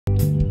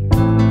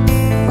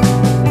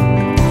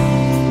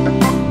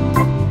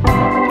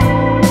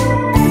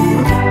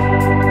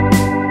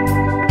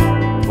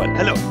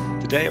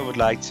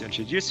like to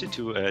introduce you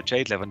to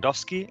Jade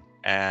Levandofsky,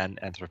 an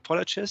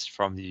anthropologist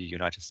from the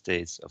United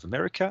States of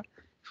America,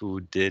 who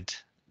did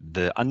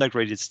the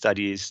undergraduate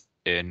studies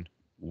in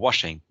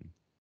Washington.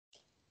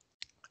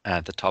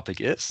 And the topic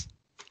is?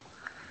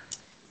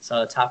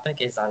 So the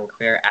topic is on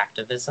queer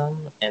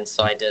activism, and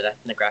so I did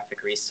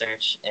ethnographic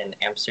research in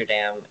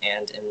Amsterdam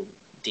and in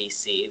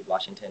D.C.,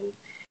 Washington.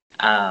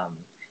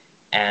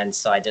 And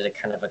so I did a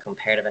kind of a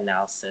comparative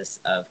analysis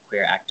of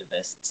queer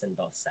activists in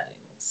both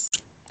settings.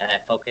 And I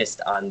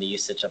focused on the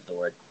usage of the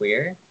word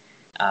queer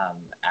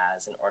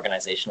as an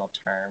organizational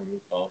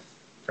term, both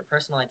for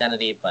personal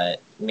identity,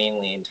 but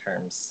mainly in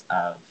terms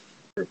of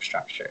group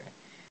structure.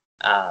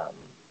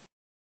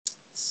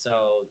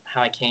 So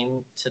how I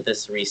came to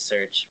this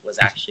research was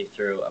actually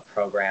through a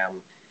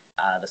program,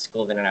 the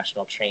School of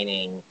International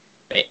Training,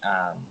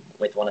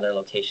 with one of their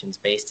locations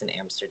based in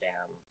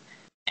Amsterdam.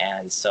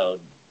 And so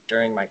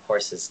during my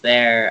courses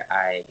there,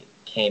 I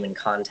came in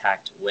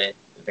contact with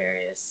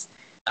various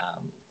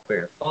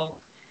queer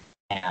folk,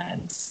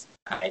 and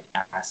I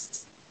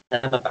asked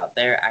them about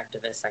their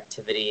activist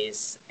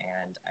activities,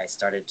 and I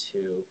started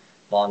to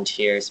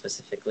volunteer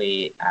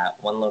specifically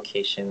at one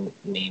location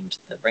named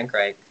the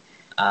Brinkreich,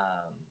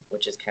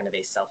 which is kind of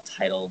a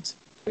self-titled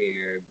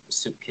queer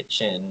soup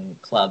kitchen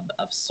club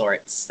of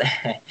sorts.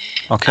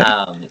 Okay.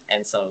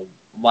 And so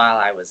while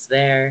I was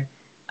there,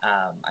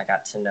 I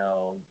got to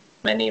know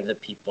many of the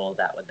people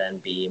that would then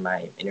be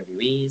my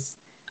interviewees,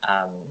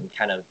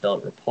 kind of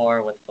built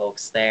rapport with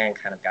folks there and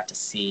kind of got to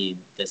see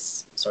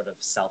this sort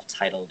of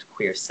self-titled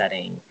queer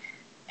setting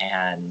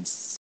and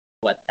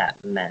what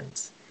that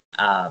meant.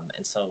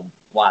 And so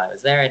while I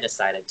was there, I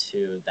decided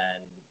to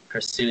then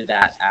pursue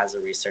that as a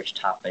research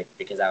topic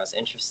because I was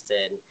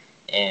interested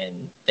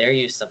in their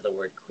use of the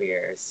word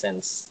queer,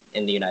 since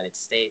in the United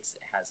States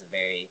it has a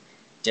very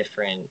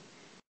different,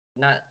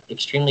 not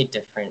extremely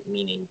different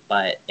meaning,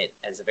 but it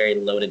has a very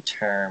loaded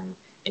term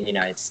in the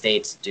United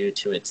States due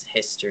to its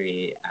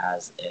history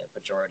as a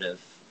pejorative,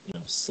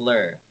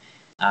 slur.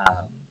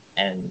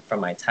 And from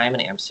my time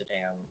in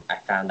Amsterdam, I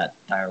found that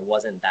there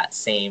wasn't that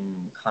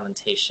same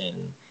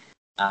connotation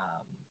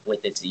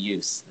with its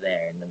use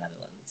there in the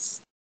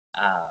Netherlands.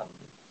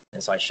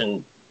 And so I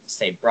shouldn't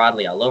say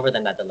broadly all over the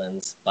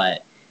Netherlands,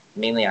 but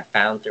mainly I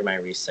found through my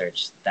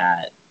research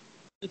that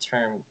the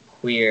term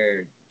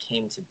queer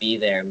came to be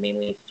there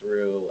mainly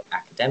through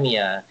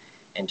academia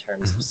in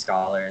terms of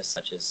scholars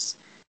such as,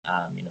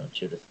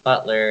 Judith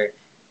Butler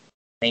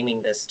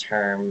claiming this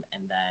term,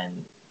 and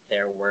then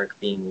their work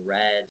being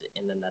read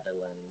in the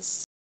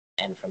Netherlands.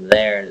 And from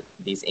there,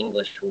 these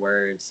English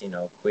words,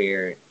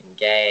 queer and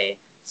gay,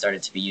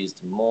 started to be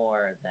used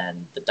more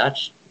than the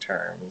Dutch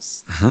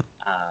terms.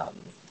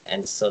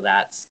 And so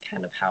that's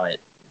kind of how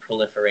it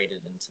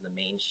proliferated into the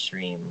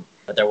mainstream.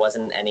 But there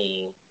wasn't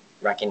any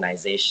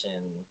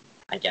recognition,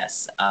 I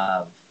guess,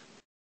 of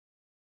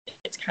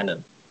its kind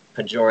of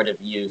pejorative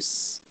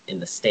use in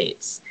the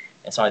States.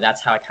 And so that's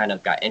how I kind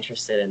of got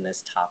interested in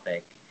this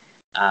topic.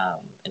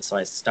 And so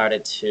I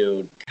started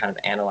to kind of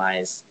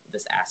analyze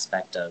this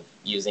aspect of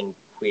using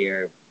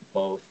queer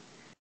both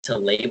to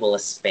label a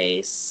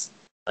space,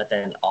 but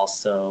then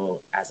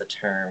also as a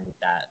term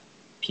that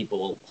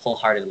people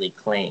wholeheartedly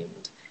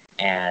claimed.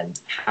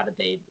 And how did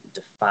they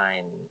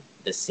define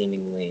this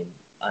seemingly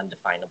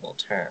undefinable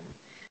term?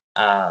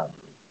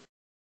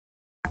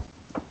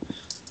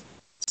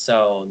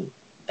 So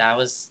that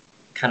was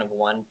kind of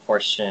one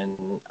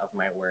portion of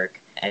my work.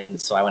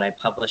 And so when I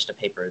published a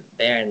paper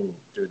there and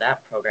through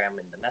that program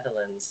in the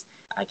Netherlands,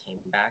 I came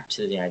back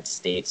to the United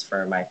States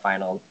for my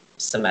final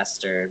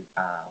semester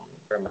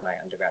for my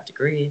undergrad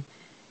degree.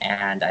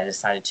 And I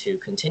decided to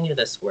continue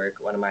this work.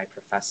 One of my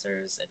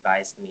professors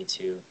advised me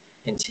to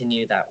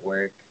continue that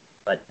work,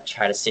 but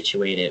try to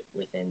situate it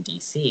within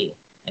DC.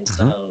 And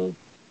so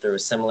through a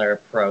similar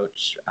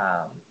approach,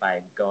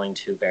 by going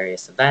to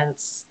various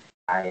events,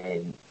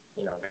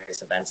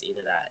 various events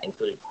either that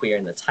included queer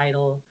in the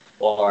title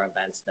or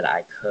events that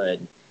I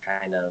could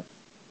kind of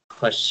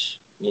push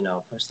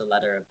the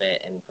letter a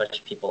bit and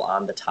push people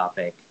on the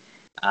topic.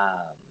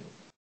 I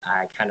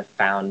kind of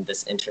found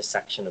this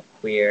intersection of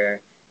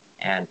queer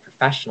and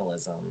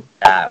professionalism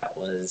that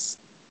was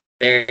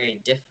very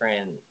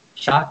different,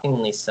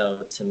 shockingly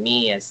so to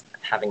me, as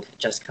having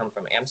just come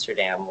from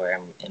Amsterdam, where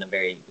I'm in a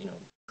very,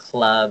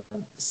 club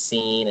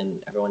scene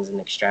and everyone's in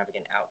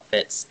extravagant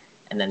outfits,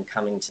 and then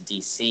coming to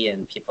DC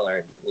and people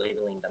are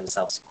labeling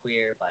themselves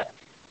queer, but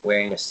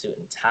wearing a suit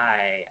and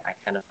tie. I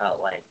kind of felt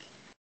like,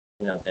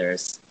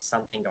 there's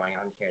something going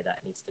on here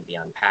that needs to be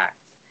unpacked.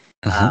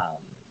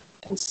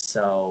 And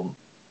so,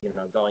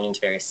 going into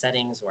various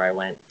settings where I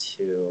went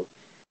to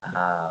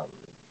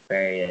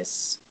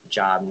various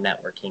job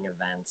networking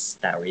events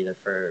that were either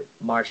for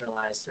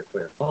marginalized or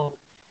queer folk.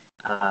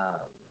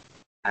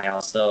 I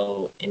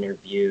also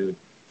interviewed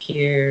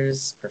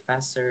peers,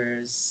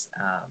 professors,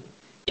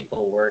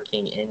 people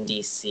working in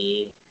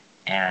DC,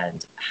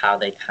 and how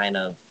they kind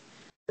of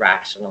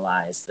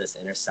rationalize this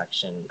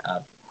intersection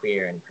of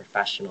queer and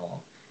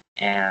professional,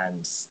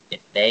 and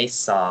if they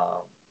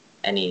saw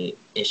any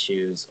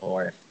issues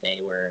or if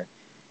they were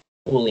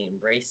fully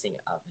embracing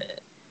of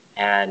it.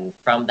 And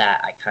from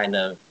that, I kind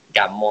of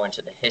got more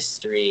into the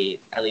history,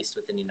 at least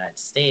within the United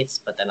States,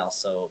 but then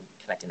also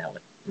connecting that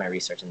with my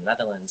research in the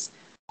Netherlands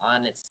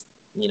on its,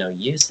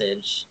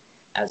 usage,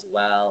 as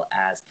well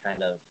as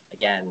kind of,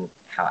 again,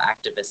 how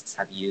activists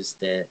have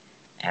used it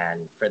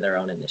and for their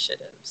own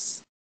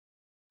initiatives.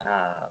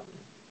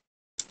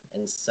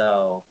 And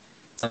so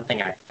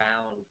something I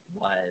found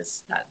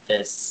was that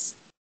this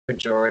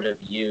pejorative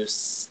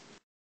use,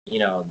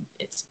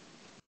 it's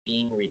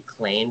being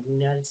reclaimed in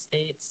the United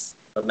States,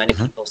 but many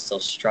people still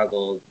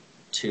struggle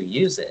to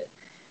use it,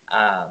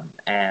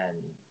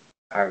 and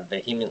are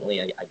vehemently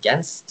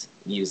against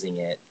using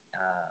it.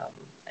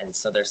 And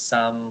so there's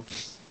some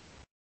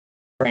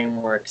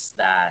frameworks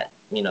that,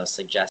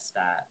 suggest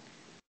that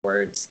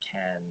words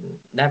can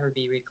never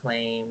be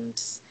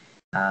reclaimed,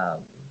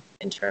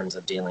 in terms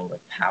of dealing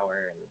with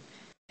power, and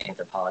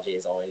anthropology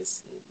is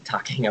always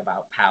talking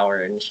about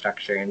power and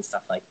structure and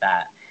stuff like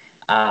that.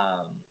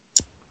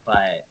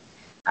 But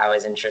I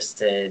was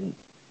interested,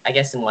 I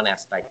guess, in one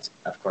aspect,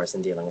 of course,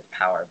 in dealing with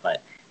power,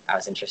 but I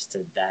was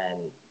interested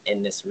then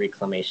in this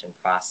reclamation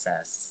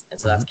process. And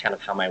so that's kind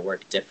of how my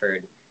work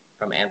differed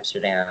from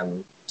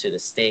Amsterdam to the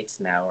States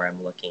now, where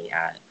I'm looking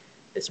at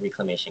this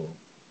reclamation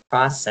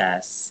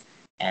process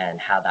and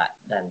how that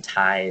then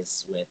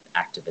ties with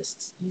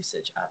activists'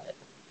 usage of it.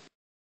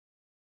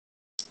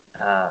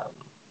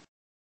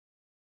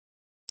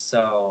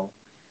 So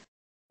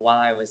while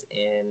I was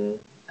in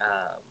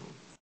the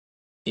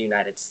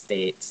United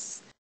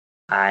States,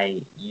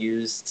 I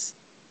used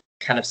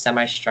kind of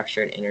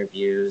semi-structured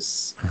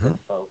interviews with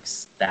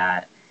folks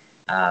that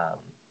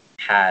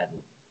had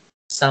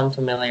some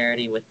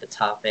familiarity with the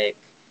topic,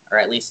 or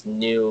at least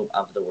knew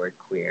of the word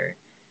queer.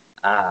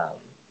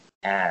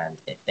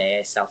 And if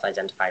they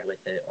self-identified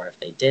with it, or if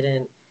they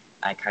didn't,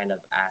 I kind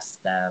of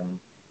asked them,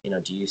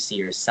 do you see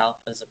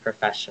yourself as a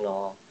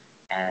professional?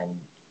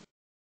 And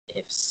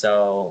if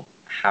so,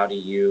 how do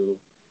you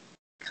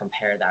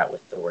compare that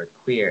with the word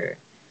queer?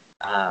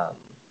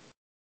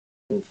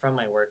 And from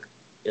my work,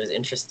 it was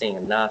interesting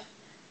enough,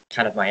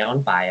 kind of my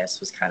own bias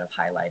was kind of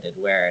highlighted,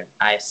 where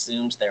I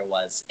assumed there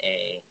was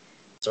a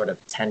sort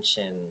of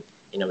tension,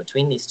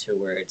 between these two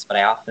words. But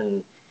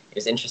it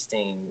was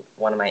interesting,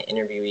 one of my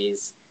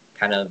interviewees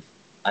kind of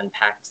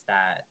unpacked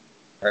that,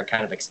 or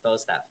kind of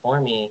exposed that for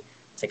me,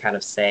 to kind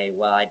of say,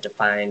 well, I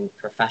define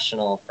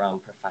professional from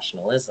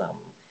professionalism,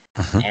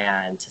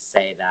 and to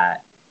say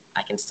that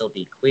I can still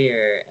be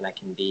queer and I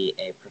can be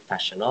a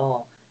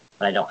professional,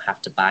 but I don't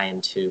have to buy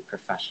into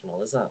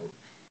professionalism.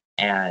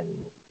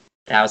 And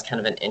that was kind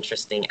of an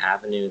interesting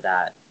avenue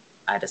that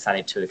I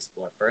decided to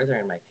explore further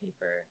in my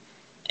paper,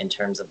 in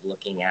terms of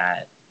looking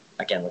at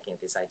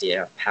this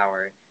idea of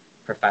power,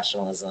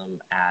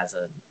 professionalism as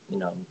a,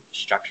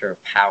 structure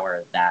of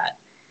power that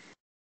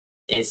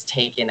is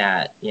taken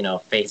at,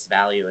 face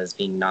value as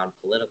being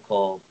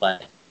non-political,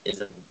 but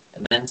is an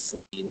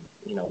immensely,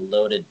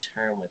 loaded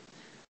term with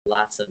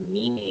lots of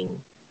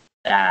meaning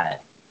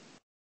that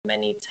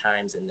many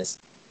times in this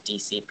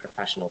DC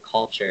professional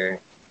culture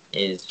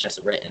is just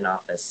written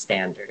off as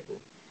standard.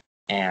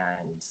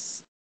 And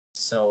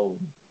so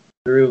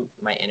through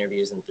my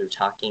interviews and through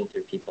talking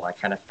through people, I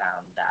kind of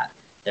found that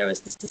there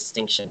was this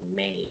distinction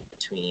made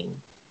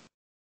between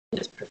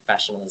this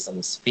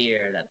professionalism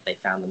sphere that they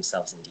found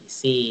themselves in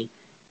DC,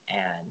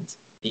 and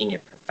being a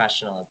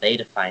professional, as they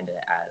defined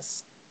it,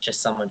 as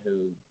just someone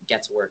who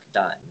gets work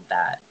done,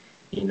 that,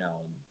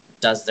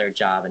 does their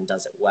job and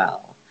does it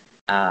well.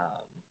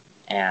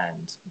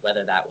 And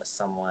whether that was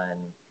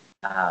someone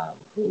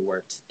who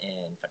worked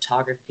in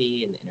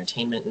photography in the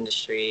entertainment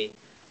industry,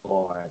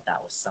 or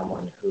that was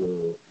someone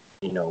who,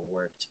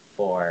 worked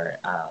for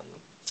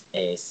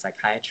a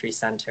psychiatry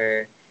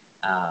center,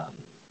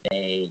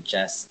 they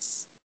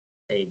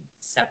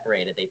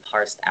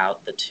parsed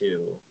out the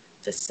two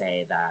to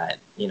say that,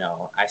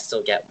 I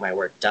still get my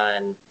work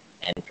done,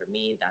 and for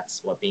me,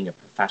 that's what being a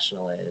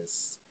professional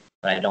is,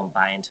 but I don't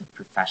buy into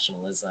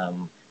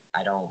professionalism.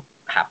 I don't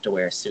have to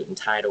wear a suit and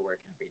tie to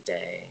work every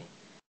day.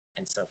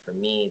 And so for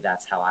me,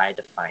 that's how I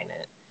define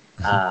it.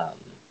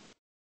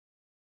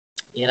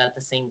 Yet at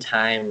the same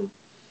time,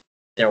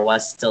 there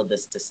was still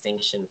this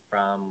distinction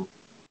from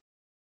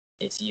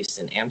its use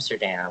in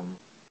Amsterdam,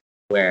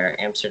 where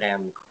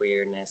Amsterdam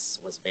queerness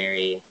was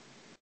very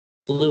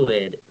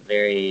fluid,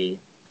 very,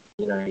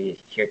 you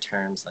hear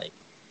terms like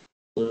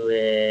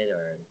fluid,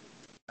 or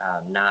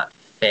not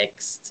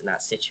fixed,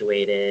 not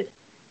situated,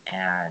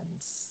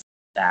 and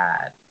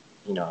that,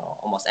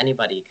 almost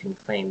anybody can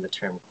claim the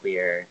term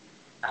queer.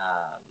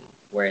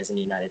 Whereas in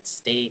the United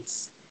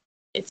States,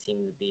 it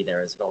seemed to be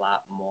there was a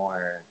lot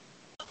more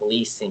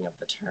policing of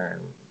the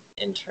term,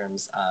 in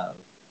terms of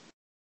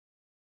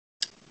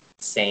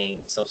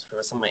saying, so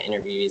for some of my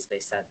interviewees, they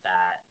said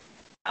that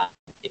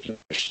if you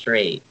were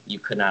straight, you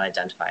could not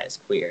identify as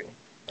queer.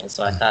 And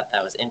so I thought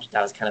that was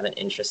kind of an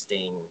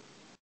interesting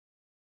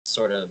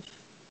sort of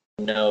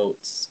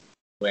note,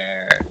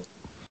 where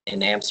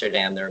in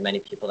Amsterdam, there were many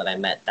people that I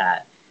met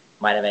that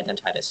might have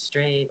identified as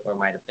straight, or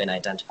might have been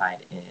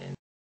identified in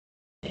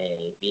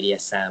a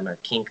BDSM or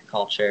kink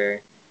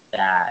culture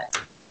that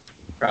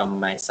from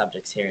my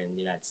subjects here in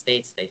the United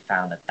States, they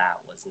found that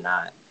that was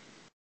not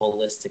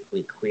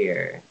holistically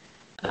queer.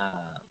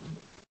 Um,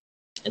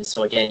 and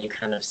so again, you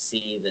kind of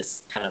see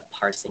this kind of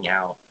parsing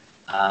out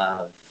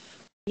of,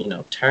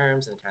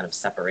 terms and kind of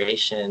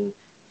separation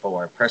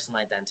for personal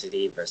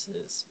identity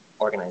versus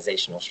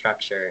organizational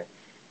structure.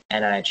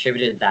 And I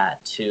attributed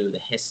that to the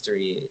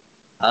history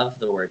of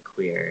the word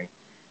queer,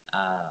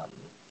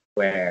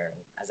 where,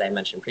 as I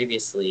mentioned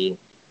previously,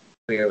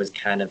 queer was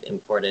kind of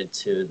imported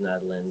to the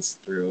Netherlands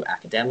through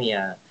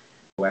academia,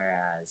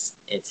 whereas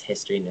its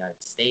history in the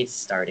United States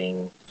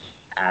starting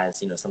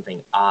as,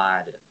 something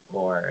odd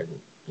or,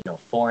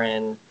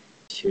 foreign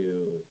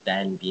to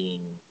then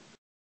being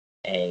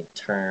a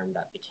term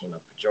that became a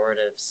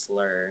pejorative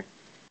slur,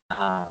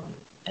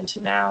 and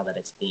to now that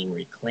it's being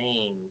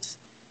reclaimed,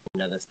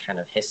 this kind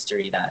of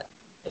history that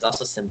is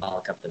also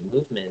symbolic of the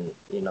movement,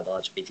 the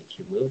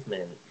LGBTQ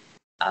movement,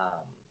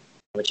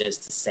 which is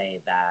to say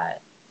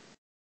that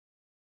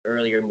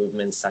earlier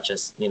movements such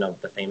as,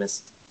 the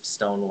famous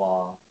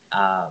Stonewall,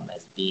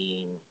 as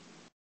being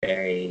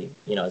very,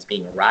 as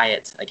being a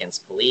riot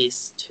against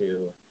police,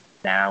 to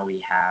now we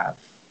have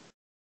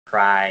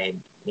pride,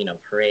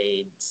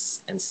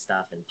 parades and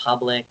stuff in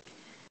public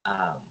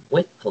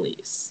with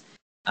police.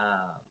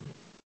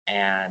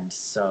 And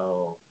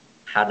so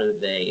how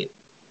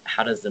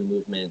does the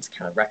movement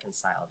kind of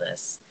reconcile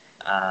this?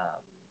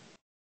 I've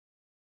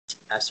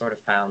sort of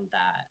found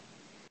that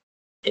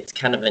it's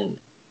kind of an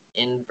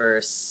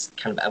inverse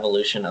kind of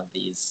evolution of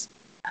these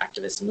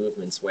activist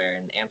movements, where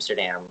in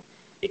Amsterdam,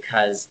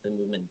 because the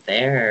movement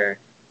there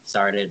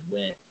started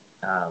with,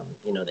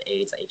 the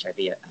AIDS, HIV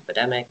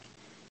epidemic,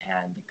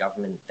 and the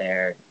government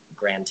there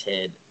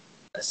granted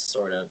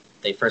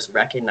they first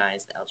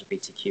recognized the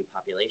LGBTQ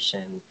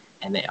population,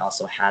 and they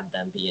also had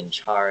them be in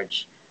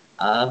charge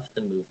of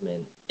the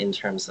movement in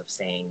terms of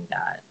saying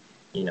that,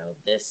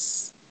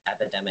 this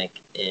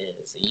epidemic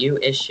is a you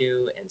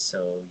issue, and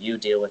so you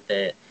deal with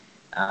it.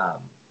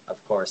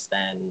 Of course,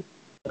 then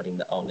putting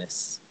the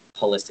onus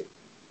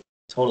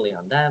totally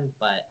on them,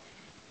 but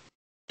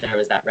there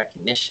was that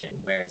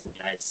recognition, whereas in the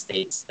United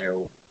States, there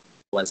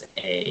was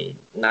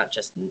not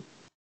just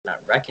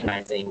not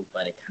recognizing,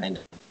 but a kind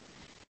of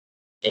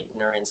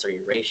ignorance or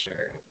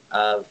erasure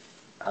of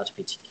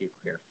LGBTQ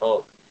queer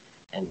folk.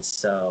 And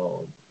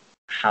so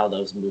how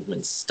those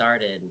movements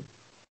started,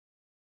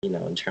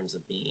 in terms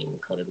of being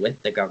coded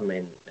with the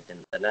government within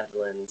the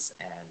Netherlands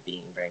and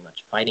being very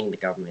much fighting the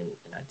government in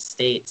the United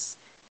States,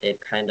 they've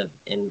kind of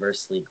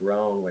inversely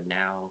grown, where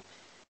now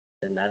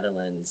the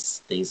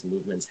Netherlands, these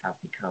movements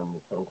have become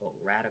quote unquote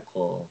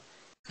radical.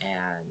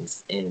 And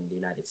in the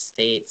United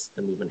States,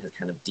 the movement has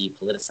kind of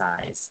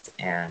depoliticized,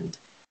 and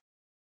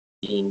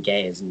being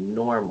gay is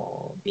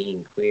normal,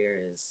 being queer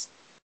is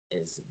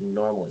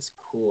normal, is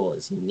cool,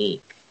 is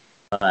unique,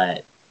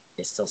 but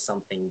it's still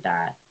something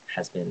that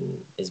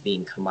is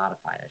being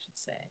commodified, I should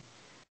say.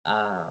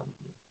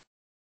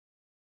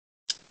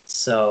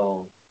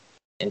 So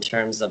in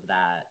terms of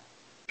that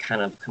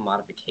kind of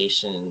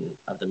commodification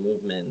of the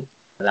movement,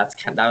 that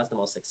was the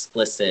most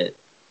explicit,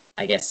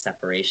 I guess,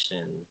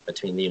 separation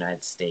between the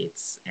United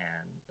States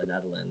and the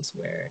Netherlands,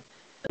 where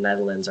the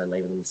Netherlands are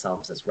labeling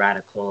themselves as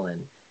radical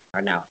and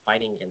are now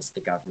fighting against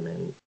the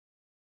government.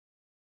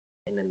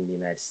 And in the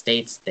United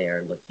States,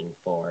 they're looking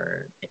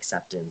for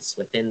acceptance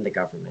within the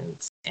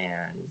government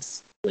and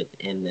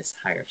within this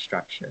higher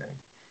structure.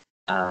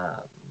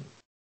 That's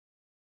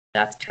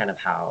kind of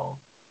how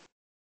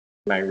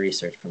my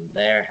research from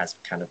there has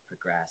kind of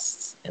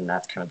progressed. And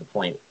that's kind of the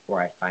point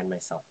where I find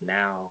myself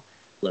now,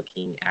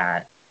 looking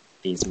at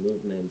these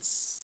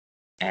movements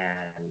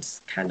and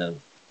kind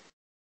of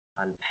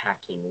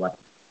unpacking what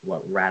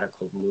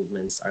radical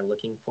movements are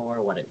looking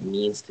for, what it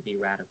means to be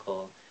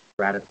radical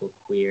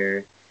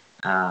queer,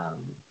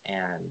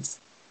 and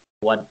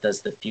what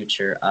does the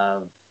future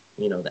of,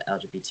 the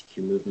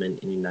LGBTQ movement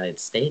in the United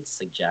States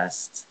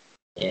suggest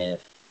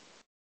if,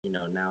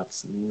 now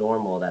it's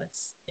normal that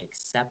it's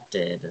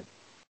accepted.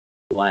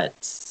 What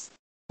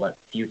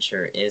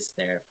future is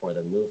there for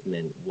the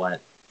movement? What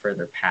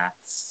further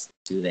paths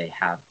do they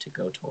have to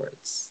go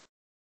towards?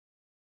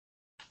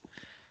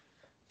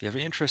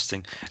 Very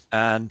interesting.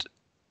 And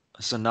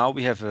so now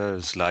we have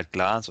a slight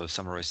glance or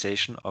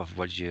summarization of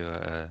what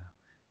your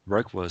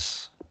work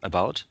was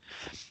about.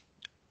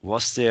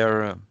 Was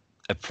there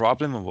a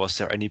problem, or was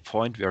there any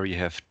point where you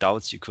have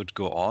doubts you could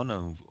go on,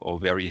 or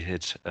where you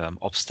hit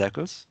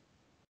obstacles?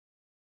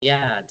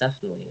 Yeah,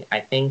 definitely.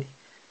 I think,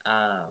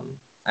 from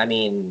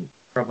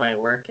my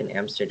work in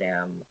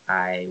Amsterdam,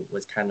 I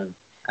was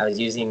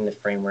using the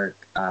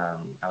framework,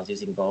 I was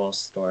using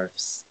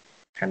Boelsdorf's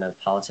kind of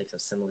politics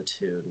of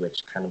similitude,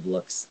 which kind of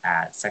looks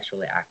at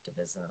sexual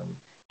activism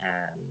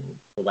and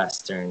the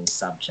Western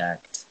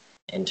subject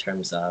in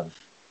terms of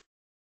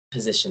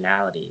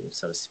positionality,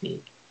 so to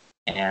speak.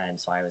 And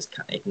so I was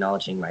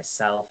acknowledging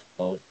myself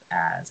both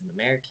as an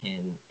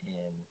American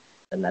in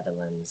the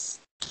Netherlands,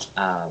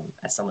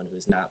 as someone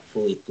who's not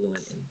fully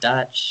fluent in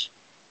Dutch,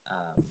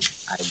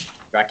 I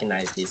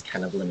recognize these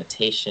kind of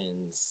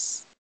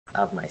limitations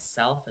of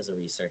myself as a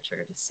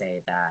researcher to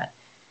say that,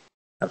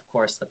 of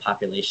course, the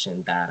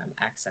population that I'm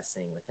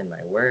accessing within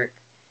my work,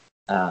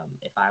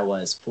 if I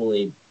was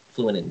fully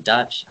fluent in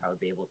Dutch, I would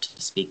be able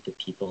to speak to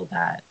people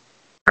that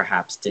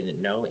perhaps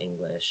didn't know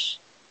English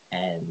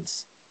and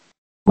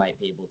might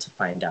be able to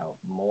find out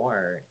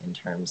more in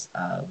terms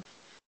of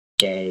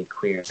gay,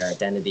 queer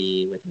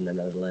identity within the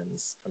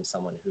Netherlands from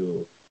someone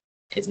who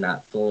is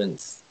not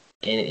fluent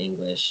in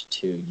English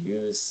to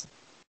use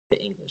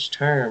the English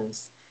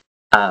terms.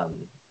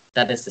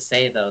 That is to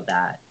say, though,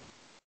 that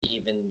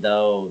even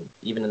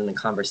in the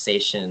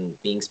conversation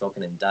being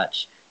spoken in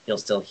Dutch, you'll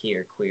still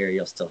hear queer,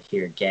 you'll still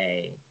hear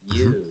gay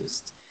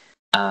used,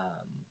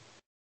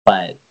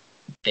 but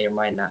there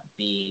might not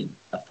be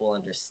a full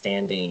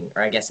understanding,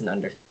 or I guess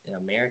an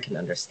American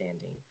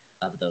understanding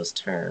of those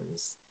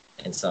terms.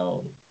 And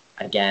so,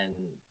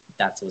 again,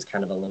 that was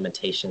kind of a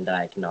limitation that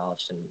I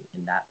acknowledged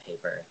in that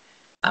paper.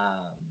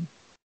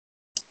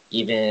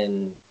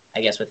 Even,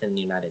 I guess, within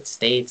the United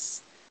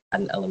States,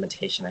 a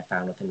limitation I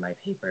found within my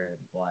paper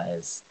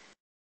was,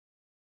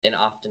 and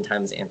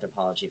oftentimes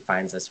anthropology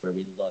finds us where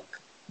we look,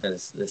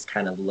 there's this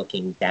kind of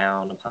looking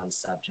down upon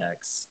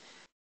subjects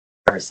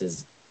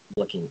versus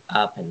looking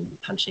up and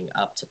punching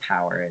up to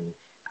power. And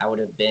it would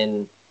have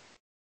been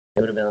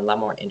a lot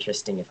more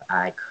interesting if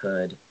I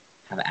could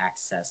have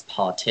accessed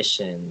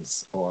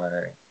politicians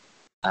or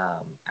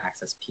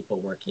access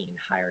people working in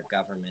higher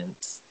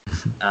government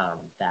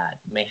that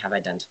may have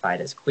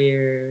identified as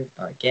queer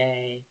or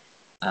gay,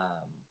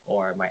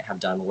 or might have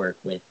done work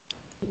with,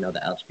 the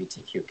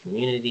LGBTQ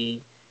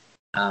community,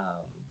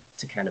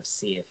 to kind of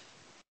see if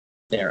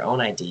their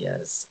own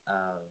ideas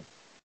of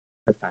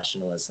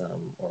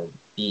professionalism or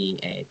being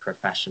a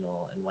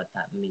professional and what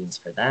that means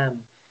for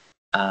them.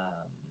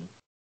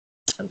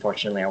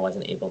 Unfortunately, I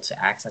wasn't able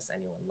to access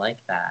anyone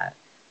like that.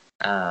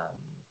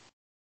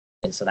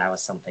 And so that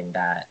was something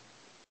that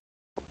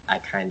I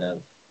kind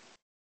of,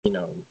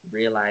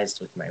 realized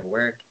with my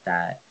work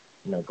that,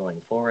 going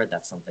forward,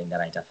 that's something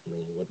that I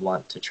definitely would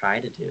want to try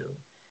to do.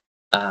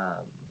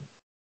 I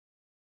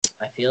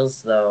feel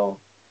as though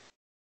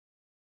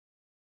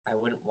I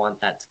wouldn't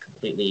want that to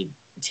completely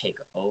take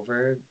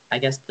over, I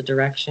guess, the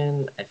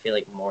direction. I feel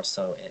like more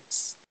so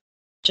it's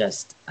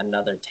just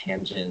another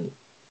tangent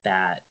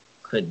that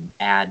could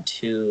add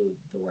to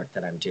the work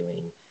that I'm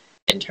doing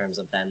in terms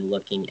of then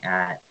looking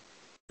at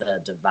the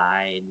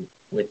divide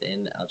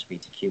within the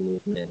LGBTQ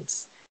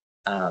movements,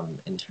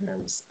 in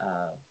terms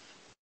of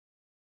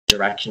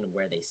direction of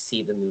where they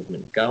see the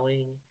movement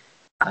going.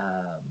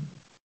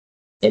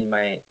 In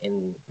my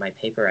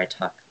paper, I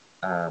talk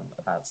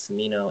about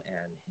Cimino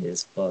and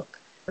his book,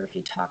 where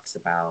he talks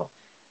about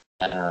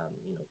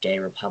gay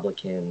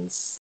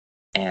Republicans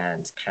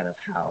and kind of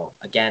how,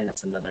 again,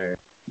 it's another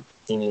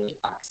seemingly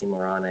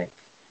oxymoronic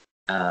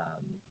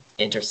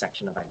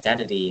intersection of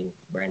identity,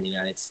 where in the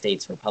United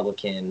States,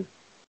 Republican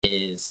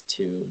is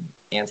to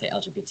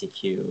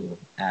anti-LGBTQ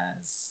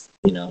as,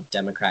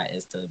 Democrat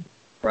is to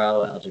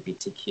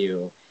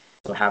pro-LGBTQ.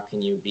 So how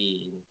can you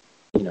be,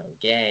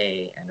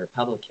 gay and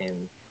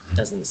Republican?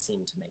 Doesn't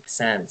seem to make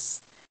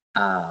sense.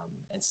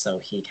 And so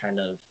he kind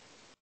of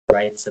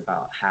writes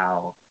about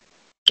how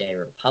gay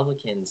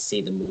Republicans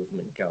see the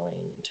movement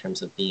going in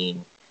terms of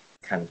being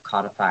kind of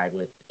codified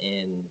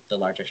within the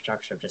larger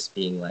structure of just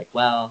being like,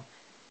 well,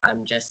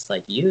 I'm just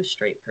like you,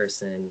 straight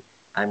person,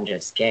 I'm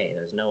just gay.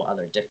 There's no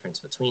other difference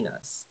between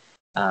us.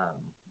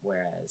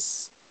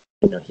 Whereas,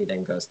 he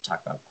then goes to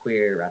talk about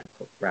queer,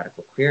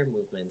 radical queer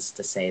movements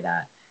to say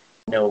that,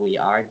 no, we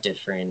are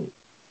different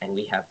and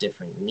we have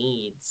different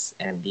needs,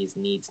 and these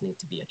needs need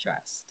to be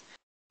addressed.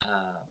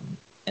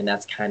 And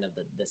that's kind of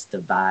this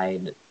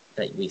divide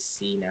that we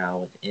see now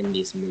within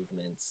these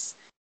movements,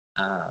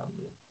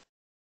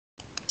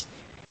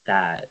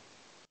 that,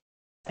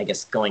 I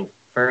guess, going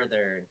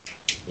further,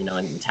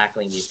 and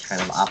tackling these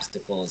kind of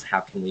obstacles, how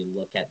can we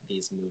look at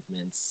these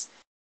movements,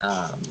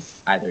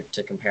 either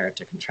to compare or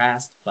to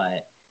contrast,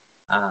 but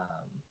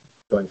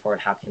going forward,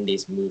 how can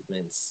these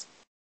movements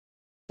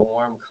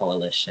form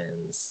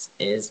coalitions?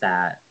 Is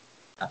that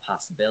a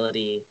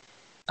possibility?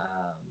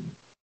 I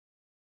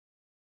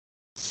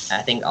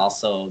think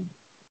also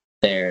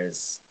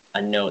there's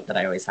a note that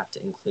I always have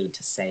to include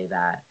to say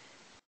that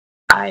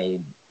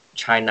I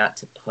try not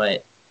to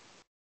put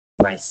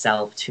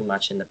myself too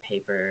much in the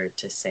paper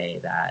to say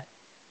that,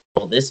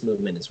 well, this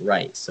movement is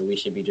right, so we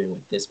should be doing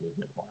what this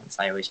movement wants.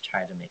 I always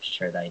try to make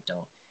sure that I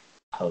don't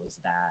pose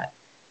that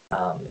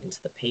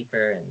into the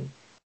paper, and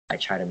I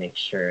try to make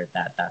sure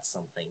that that's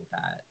something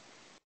that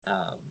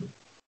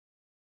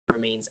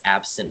remains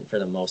absent for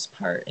the most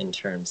part in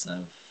terms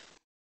of,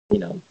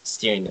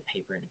 steering the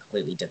paper in a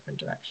completely different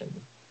direction.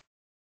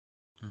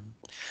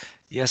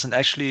 Yes, and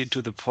actually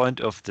to the point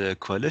of the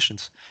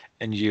coalitions,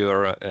 in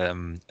your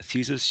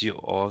thesis, you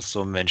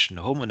also mentioned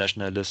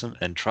homonationalism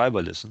and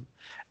tribalism.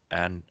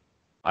 And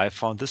I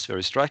found this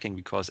very striking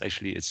because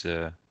actually it's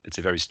a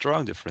very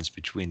strong difference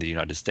between the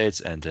United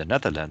States and the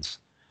Netherlands.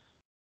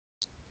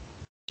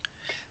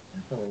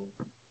 Definitely.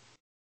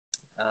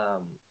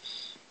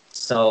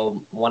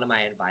 So one of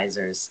my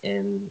advisors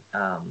in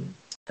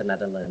the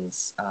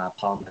Netherlands,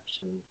 Paul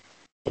Mefchen,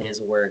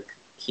 his work,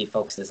 he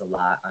focuses a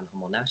lot on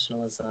homo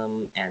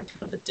nationalism and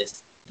kind of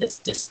this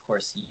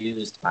discourse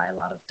used by a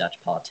lot of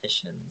Dutch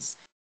politicians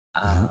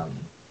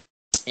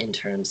in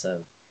terms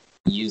of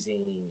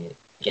using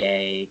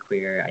gay,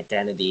 queer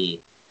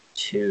identity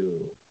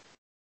to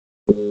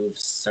move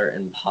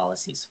certain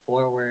policies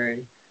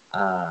forward,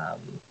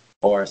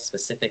 or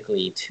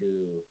specifically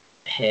to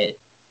pit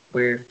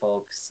queer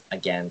folks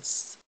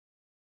against,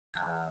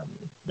 how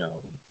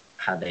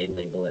they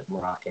label it,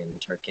 Moroccan,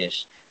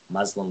 Turkish,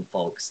 Muslim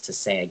folks, to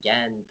say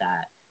again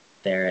that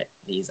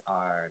these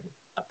are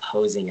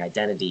opposing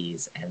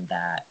identities, and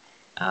that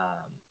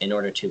in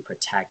order to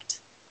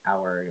protect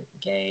our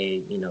gay,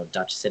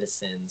 Dutch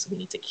citizens, we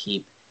need to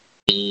keep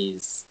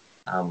these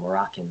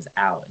Moroccans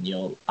out. And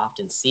you'll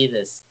often see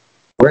this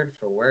word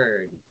for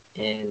word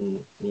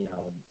in,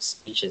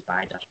 speeches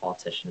by Dutch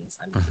politicians.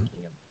 I'm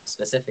thinking of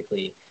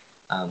specifically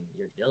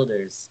Geert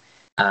Wilders.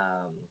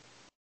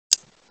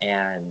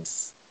 And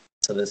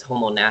so this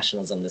homo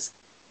nationalism, this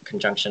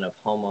conjunction of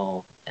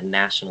homo and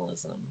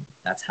nationalism,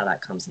 that's how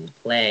that comes into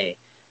play,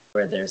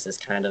 where there's this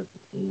kind of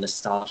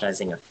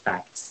nostalgizing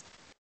effect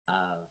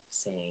of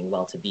saying,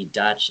 well, to be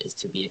Dutch is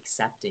to be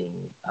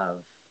accepting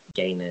of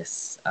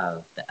gayness,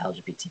 of the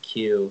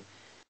LGBTQ,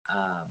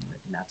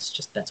 and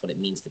that's what it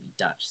means to be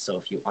Dutch. So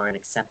if you aren't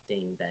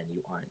accepting, then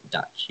you aren't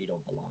Dutch. You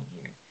don't belong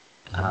here.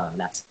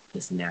 That's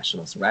this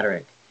nationalist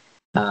rhetoric.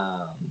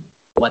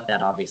 What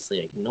that obviously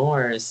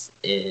ignores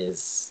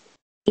is,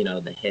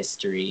 the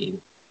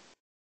history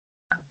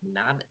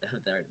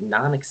of their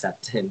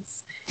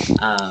non-acceptance.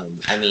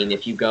 I mean,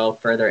 if you go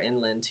further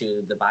inland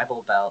to the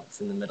Bible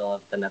Belts in the middle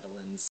of the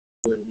Netherlands,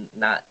 you would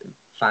not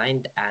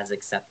find as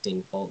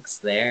accepting folks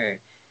there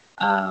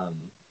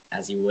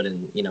as you would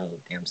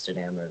in,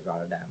 Amsterdam or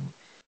Rotterdam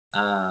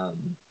or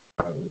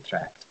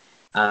Utrecht.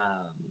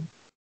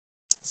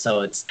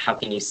 So it's, how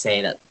can you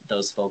say that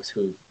those folks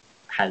who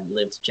had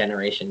lived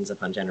generations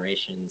upon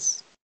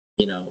generations,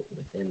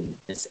 within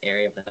this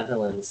area of the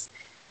Netherlands,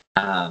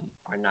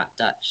 are not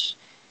Dutch?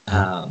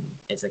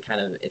 It's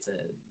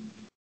a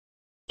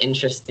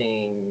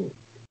interesting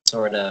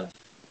sort of,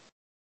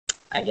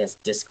 I guess,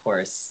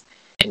 discourse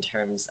in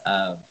terms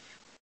of,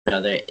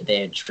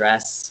 they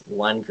address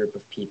one group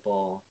of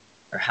people,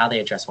 or how they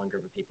address one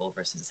group of people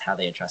versus how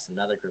they address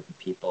another group of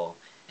people,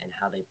 and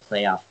how they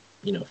play off,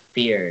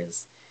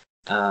 fears.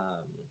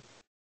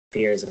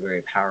 Fear is a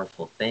very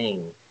powerful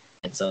thing.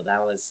 And so that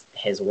was,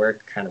 his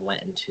work kind of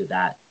went into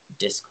that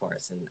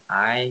discourse. And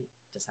I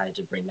decided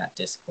to bring that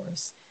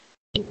discourse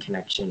in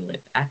connection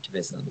with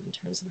activism, in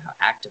terms of how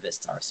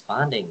activists are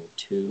responding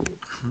to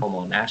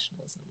homo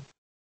nationalism.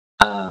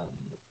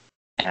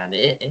 And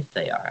if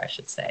they are, I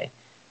should say.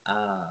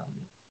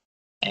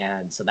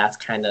 And so that's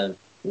kind of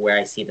where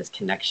I see this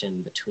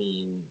connection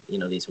between,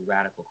 these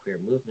radical queer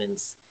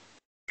movements,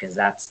 because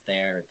that's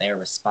their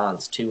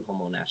response to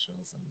homo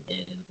nationalism.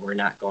 Is, we're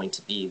not going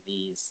to be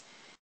these,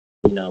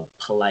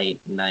 polite,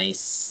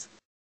 nice,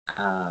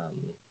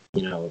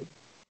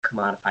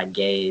 commodified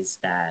gays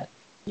that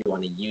you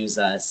want to use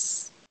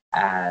us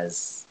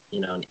as,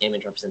 an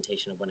image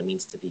representation of what it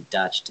means to be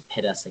Dutch, to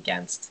pit us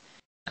against,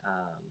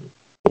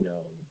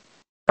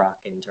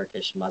 Moroccan,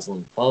 Turkish,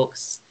 Muslim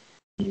folks.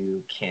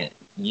 You can't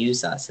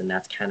use us. And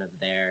that's kind of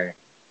their,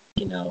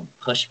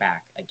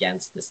 pushback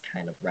against this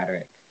kind of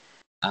rhetoric.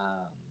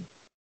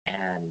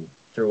 And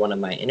through one of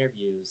my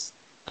interviews,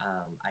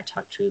 I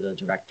talked to the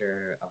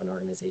director of an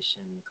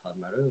organization called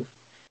Maruf,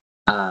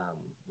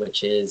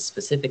 which is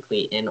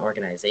specifically an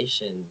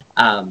organization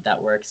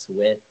that works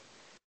with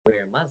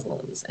queer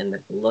Muslims and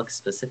that looks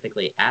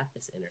specifically at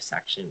this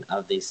intersection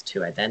of these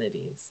two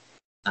identities.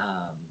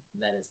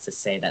 That is to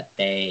say that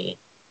they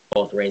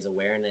both raise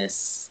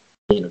awareness,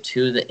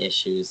 to the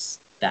issues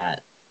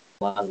that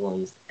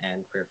Muslims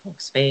and queer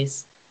folks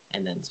face,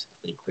 and then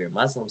specifically queer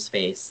Muslims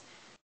face,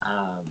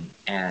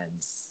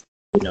 and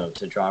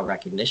to draw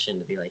recognition,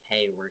 to be like,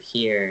 hey, we're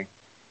here,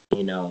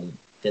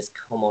 this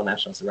homo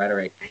nationalist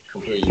rhetoric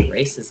completely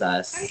erases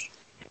us,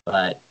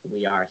 but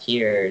we are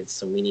here,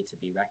 so we need to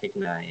be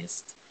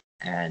recognized.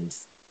 And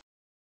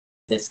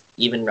this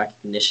even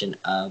recognition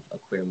of a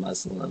queer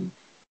Muslim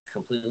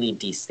completely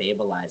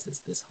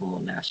destabilizes this homo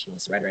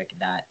nationalist rhetoric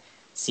that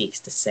seeks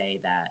to say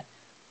that,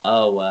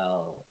 oh,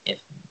 well,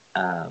 if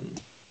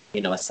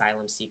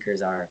asylum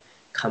seekers are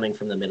coming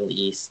from the Middle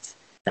East,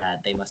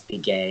 that they must be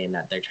gay, and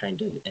that they're trying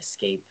to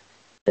escape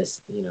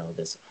this,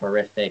 this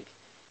horrific,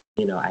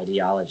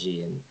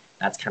 ideology. And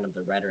that's kind of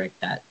the rhetoric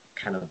that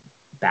kind of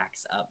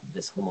backs up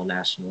this homo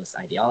nationalist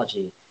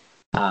ideology.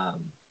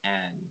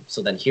 And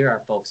so then here are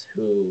folks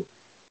who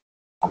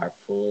are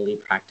fully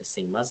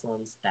practicing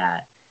Muslims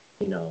that,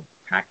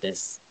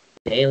 practice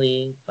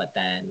daily, but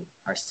then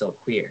are still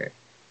queer,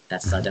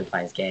 that still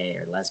identify as gay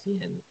or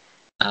lesbian,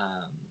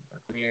 or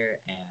queer,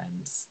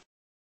 and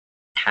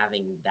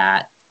having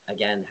that,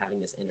 again, having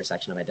this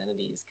intersection of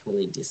identities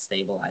completely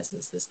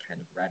destabilizes this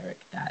kind of rhetoric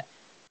that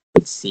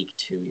would seek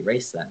to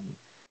erase them.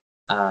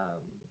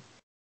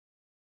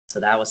 So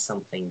that was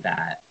something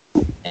that,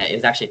 it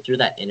was actually through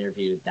that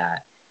interview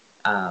that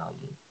my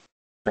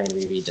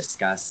interviewee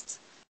discussed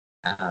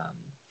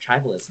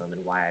tribalism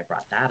and why I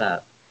brought that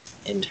up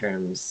in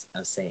terms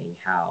of saying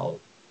how,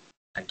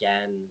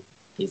 again,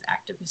 these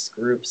activist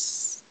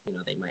groups,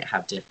 they might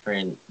have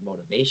different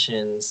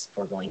motivations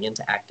for going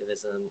into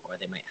activism, or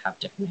they might have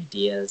different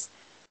ideas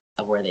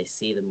of where they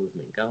see the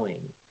movement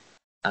going.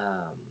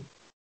 And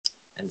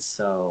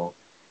so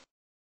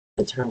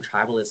the term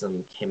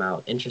tribalism came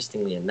out,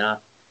 interestingly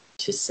enough,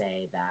 to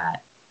say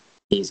that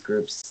these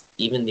groups,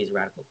 even these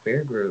radical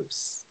queer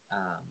groups,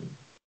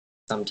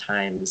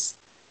 sometimes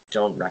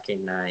don't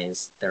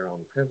recognize their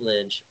own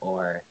privilege,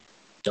 or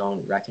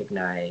don't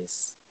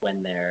recognize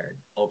when they're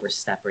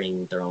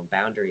overstepping their own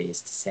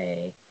boundaries, to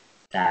say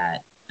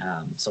that,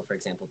 so for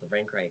example, the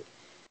Rinkrijk,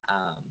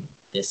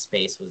 this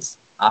space was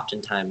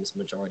oftentimes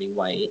majority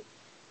white,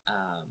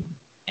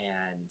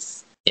 and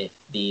if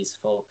these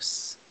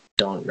folks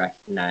don't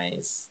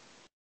recognize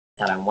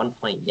that on one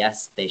point,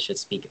 yes, they should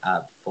speak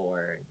up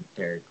for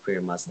their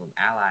queer Muslim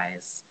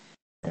allies,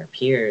 their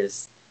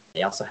peers,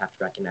 they also have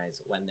to recognize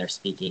when they're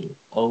speaking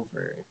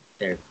over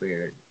their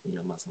queer,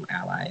 Muslim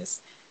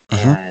allies.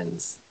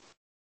 And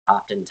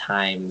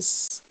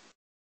oftentimes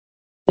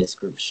this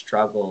group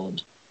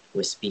struggled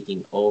with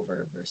speaking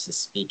over versus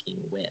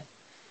speaking with.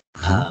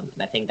 And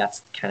I think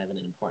that's kind of an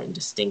important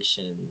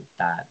distinction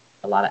that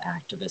a lot of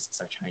activists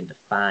are trying to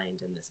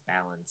find in this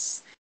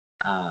balance,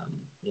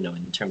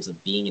 in terms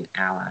of being an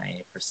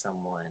ally for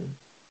someone,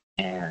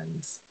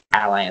 and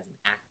ally as an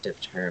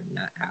active term,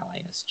 not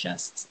ally as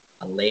just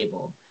a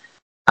label,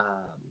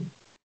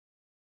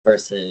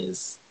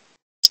 versus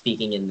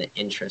speaking in the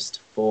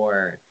interest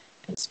for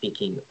and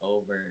speaking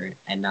over,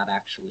 and not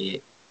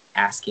actually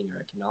asking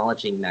or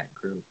acknowledging that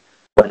group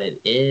what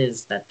it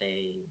is that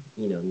they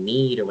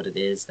need, or what it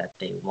is that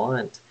they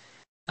want.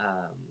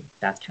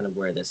 That's kind of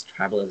where this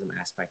tribalism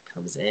aspect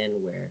comes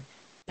in, where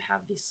you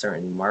have these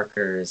certain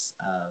markers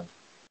of,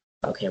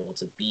 okay, well,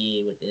 to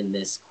be within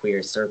this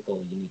queer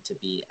circle, you need to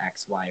be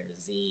X, Y, or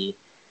Z,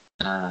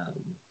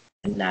 and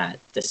that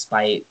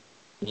despite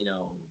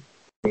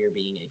queer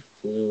being a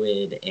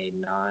fluid, a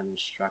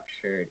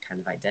non-structured kind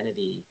of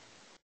identity,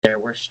 there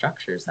were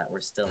structures that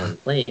were still in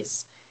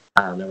place.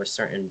 There were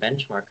certain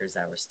benchmarkers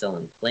that were still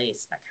in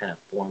place that kind of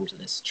formed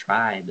this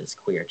tribe, this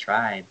queer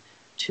tribe,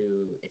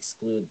 to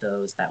exclude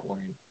those that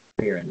weren't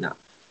queer enough.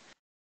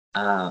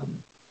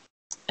 And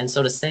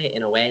so to say,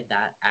 in a way,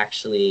 that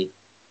actually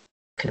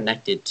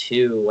connected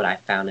to what I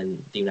found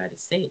in the United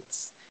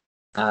States,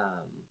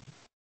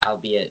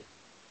 albeit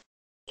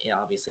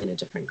obviously in a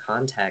different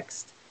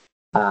context,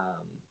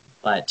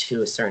 but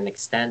to a certain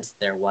extent,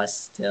 there was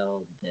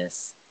still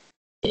this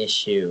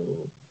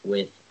issue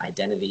with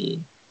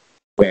identity,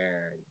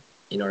 where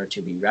in order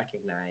to be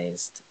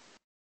recognized,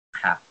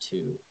 have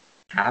to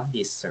have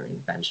these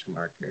certain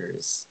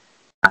benchmarkers,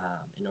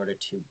 in order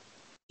to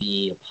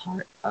be a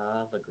part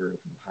of a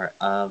group, and part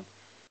of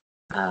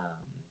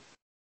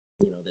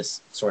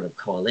this sort of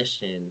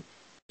coalition.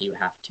 You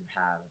have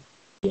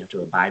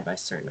to abide by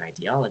certain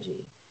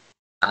ideology,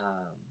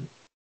 and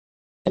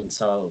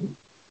so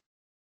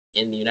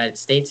in the United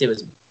States, it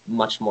was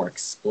much more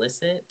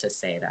explicit to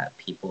say that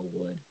people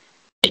would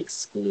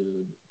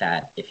exclude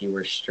that if you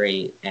were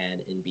straight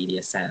and in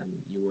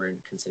BDSM, you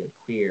weren't considered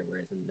queer,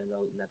 whereas in the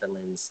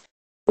Netherlands,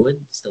 you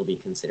would still be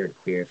considered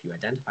queer if you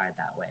identified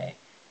that way.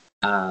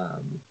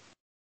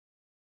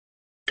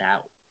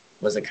 That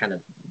was a kind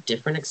of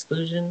different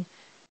exclusion,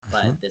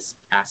 but this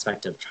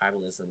aspect of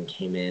tribalism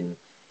came in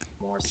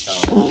more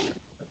so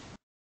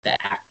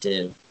the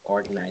active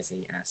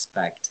organizing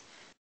aspect,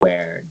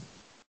 where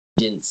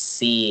you didn't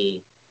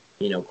see,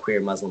 queer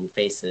Muslim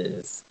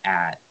faces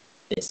at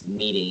this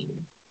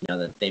meeting,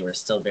 that they were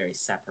still very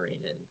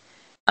separated.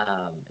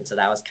 And so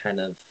that was kind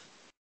of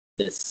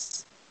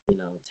this,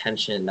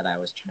 tension that I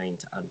was trying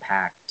to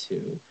unpack,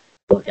 to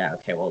look at,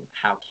 okay, well,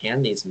 how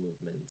can these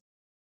movements,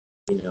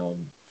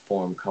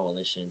 form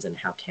coalitions, and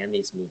how can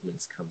these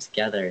movements come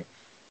together?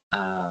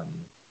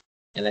 And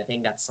I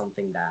think that's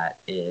something that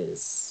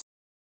is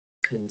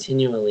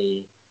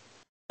continually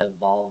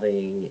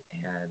evolving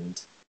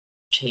and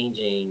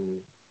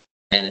changing,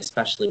 and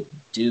especially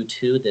due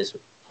to this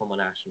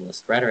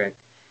homo-nationalist rhetoric,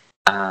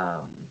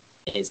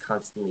 is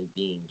constantly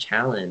being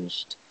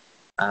challenged,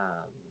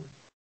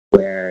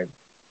 where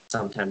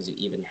sometimes you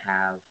even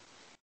have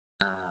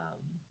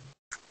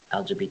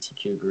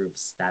LGBTQ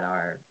groups that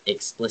are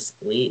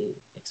explicitly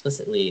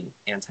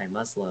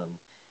anti-Muslim,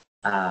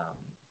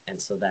 and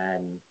so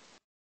then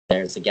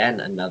there's again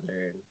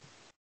another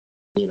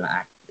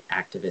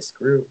activist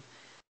group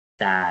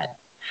that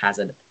has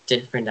a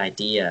different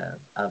idea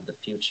of the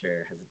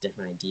future, has a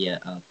different idea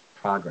of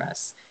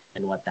progress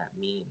and what that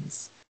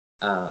means.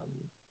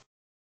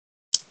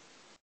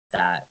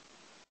 That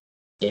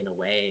in a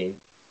way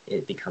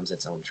it becomes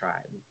its own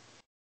tribe.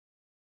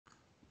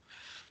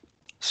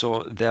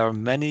 So there are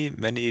many,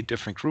 many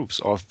different groups.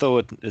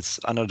 Although it's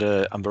under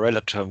the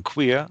umbrella term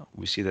queer,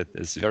 we see that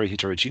it's very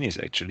heterogeneous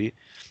actually.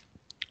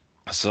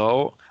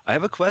 So I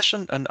have a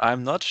question, and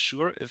I'm not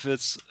sure if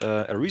it's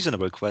a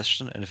reasonable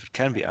question and if it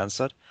can be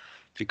answered,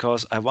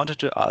 because I wanted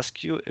to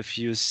ask you if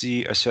you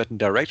see a certain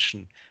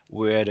direction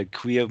where the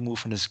queer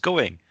movement is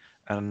going,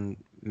 and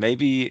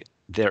maybe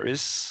there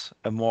is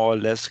a more or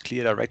less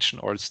clear direction,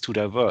 or it's too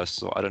diverse.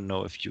 So I don't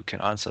know if you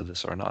can answer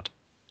this or not.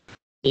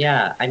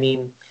 Yeah, I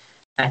mean,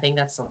 I think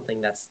that's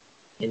something that's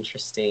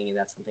interesting.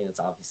 That's something that's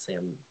obviously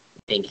I'm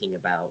thinking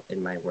about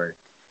in my work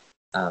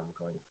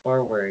going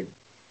forward.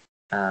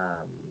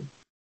 Um,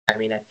 I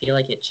mean, I feel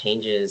like it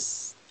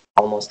changes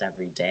almost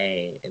every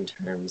day in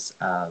terms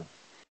of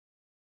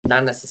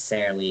not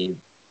necessarily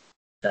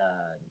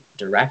the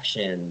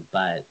direction,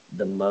 but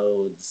the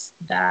modes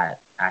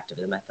that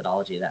the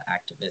methodology that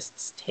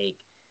activists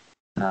take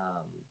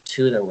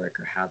to their work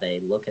or how they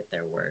look at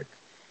their work.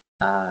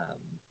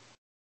 Um,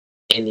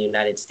 in the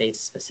United States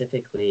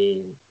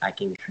specifically, I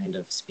can kind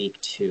of speak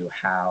to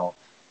how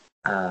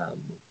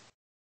um,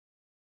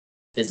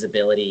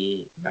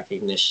 visibility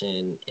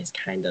recognition is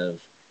kind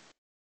of,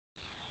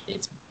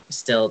 it's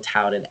still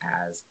touted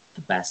as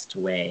the best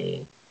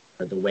way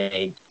or the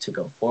way to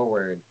go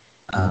forward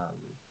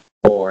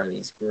for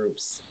these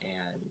groups.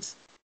 And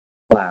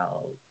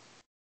while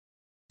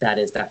that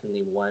is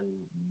definitely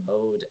one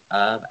mode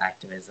of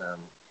activism,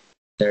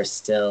 there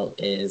still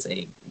is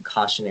a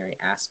cautionary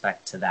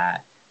aspect to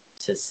that,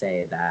 to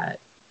say that,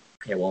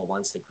 okay, well,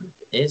 once the group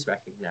is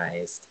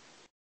recognized,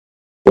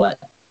 what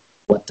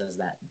does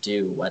that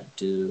do? What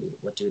do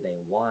they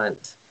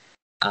want?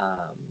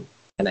 And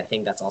I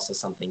think that's also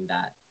something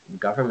that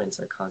governments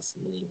are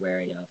constantly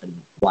wary of,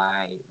 and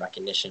why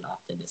recognition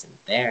often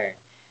isn't there.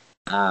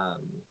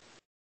 And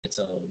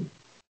so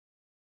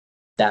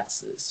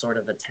that's sort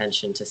of a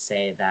tension to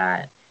say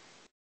that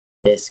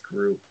this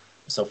group,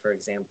 so for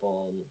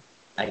example,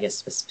 I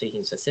guess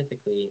speaking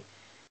specifically,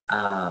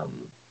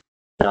 um,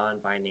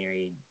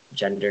 non-binary,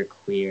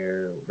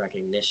 genderqueer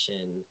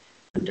recognition,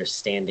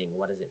 understanding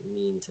what does it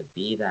mean to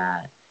be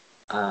that,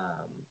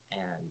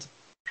 and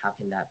how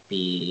can that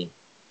be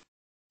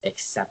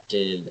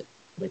accepted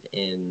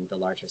within the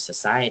larger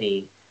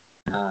society.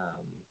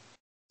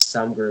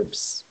 Some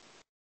groups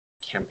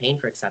campaign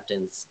for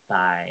acceptance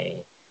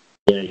by,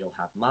 you'll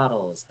have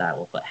models that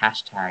will put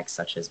hashtags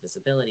such as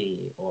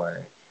visibility,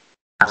 or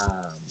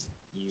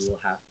you will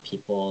have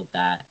people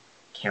that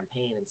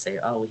campaign and say,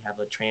 oh, we have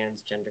a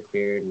transgender,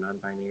 queer,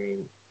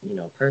 non-binary,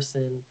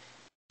 person.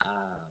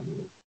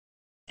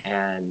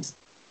 And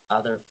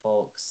other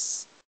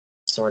folks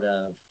sort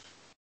of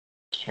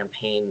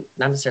campaign,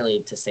 not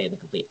necessarily to say the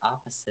complete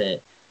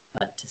opposite,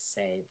 but to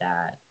say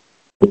that,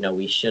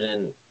 we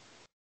shouldn't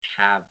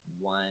have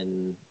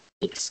one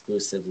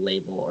exclusive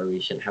label, or we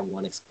shouldn't have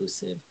one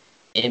exclusive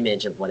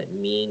image of what it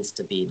means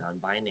to be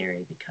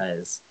non-binary,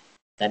 because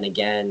then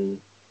again,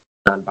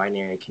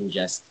 non-binary can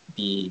just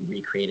be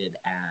recreated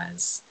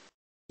as,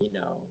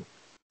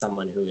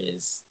 someone who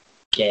is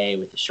gay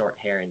with short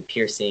hair and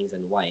piercings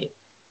and white.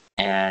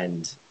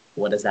 And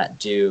what does that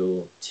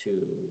do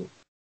to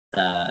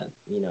the,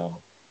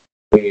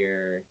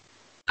 queer,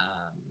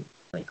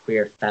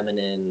 queer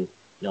feminine,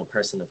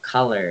 person of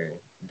color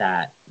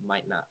that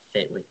might not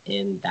fit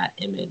within that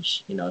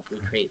image? If we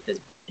create this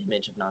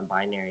image of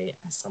non-binary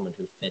as someone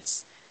who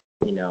fits,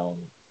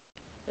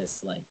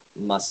 this like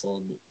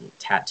muscled,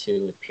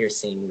 tattoo with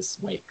piercings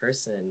white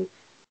person,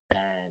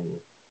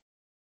 then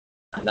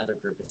another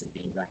group isn't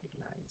being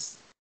recognized.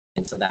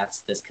 And so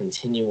that's this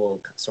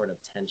continual sort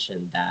of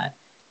tension that,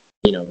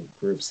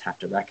 groups have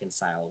to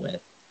reconcile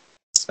with,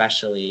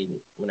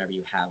 especially whenever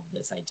you have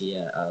this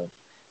idea of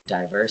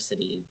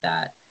diversity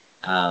that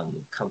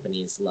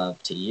companies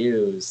love to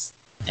use.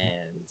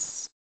 And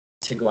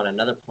to go on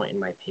another point in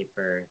my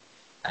paper,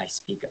 I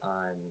speak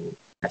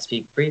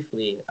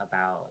briefly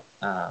about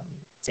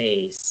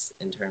space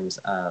in terms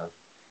of,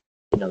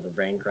 the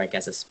rank rank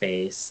as a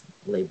space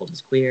labeled as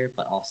queer,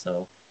 but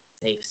also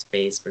safe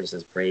space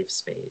versus brave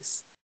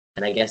space.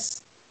 And I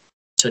guess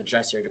to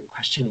address your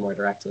question more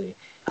directly,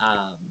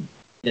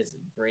 this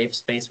brave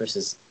space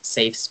versus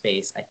safe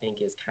space, I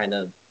think, is kind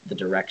of the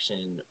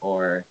direction,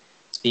 or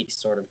speaks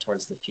sort of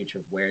towards the future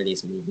of where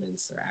these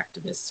movements or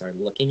activists are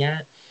looking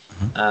at.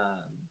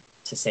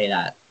 To say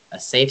that a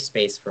safe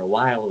space for a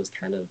while was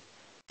kind of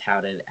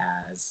touted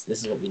as,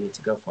 this is what we need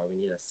to go for. We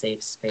need a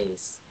safe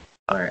space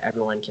where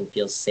everyone can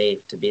feel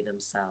safe to be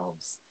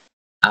themselves.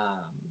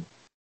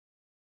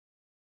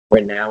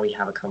 Where now we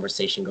have a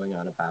conversation going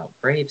on about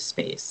brave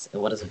space.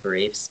 And what does a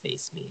brave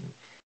space mean?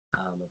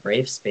 A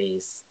brave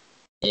space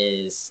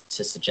is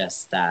to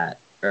suggest that,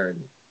 or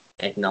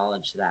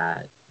acknowledge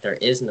that, there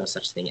is no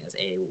such thing as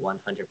a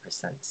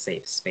 100%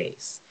 safe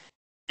space,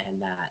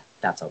 and that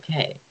that's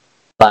okay.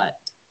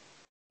 But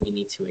we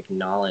need to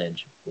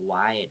acknowledge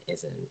why it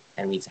isn't,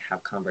 and we need to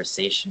have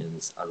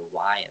conversations on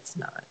why it's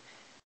not.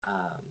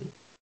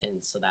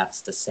 And so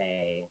that's to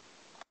say,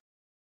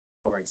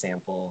 for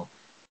example,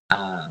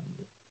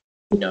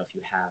 if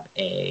you have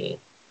a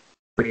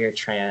queer,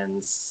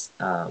 trans,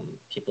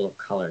 people of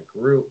color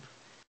group,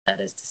 that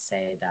is to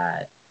say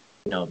that,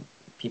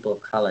 people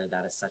of color,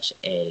 that is such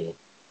a,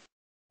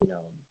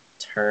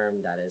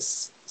 term that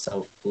is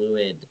so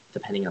fluid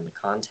depending on the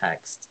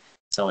context.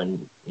 So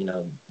in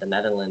the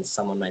Netherlands,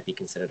 someone might be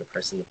considered a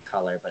person of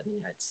color, but in the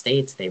United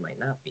States, they might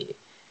not be.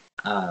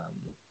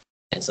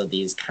 And so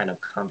these kind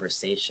of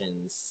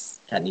conversations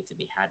that need to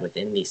be had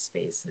within these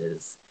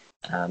spaces.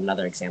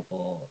 Another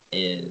example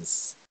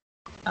is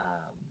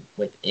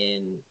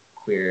within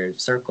queer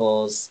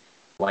circles,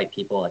 white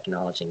people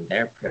acknowledging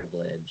their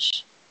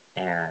privilege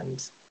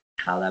and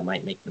how that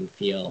might make them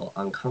feel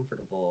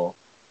uncomfortable,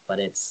 but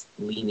it's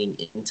leaning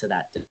into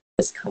that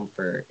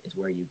discomfort is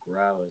where you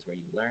grow, is where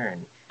you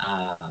learn,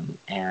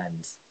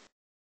 and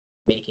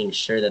making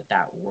sure that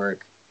that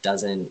work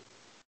doesn't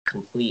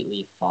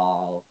completely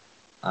fall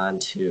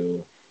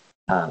onto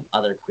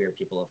other queer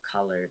people of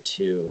color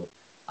to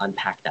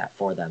unpack that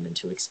for them and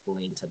to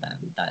explain to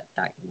them that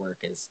that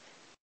work is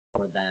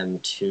for them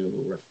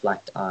to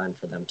reflect on,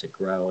 for them to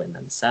grow in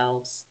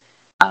themselves.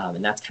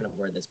 And that's kind of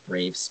where this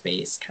brave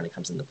space kind of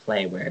comes into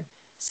play, where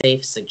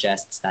safe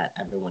suggests that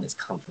everyone is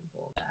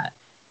comfortable, that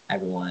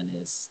everyone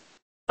is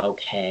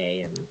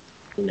okay, and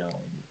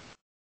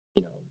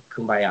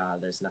kumbaya,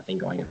 there's nothing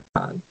going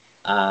on.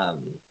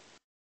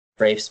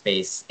 Brave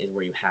space is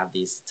where you have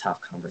these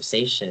tough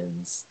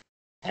conversations,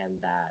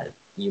 and that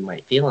you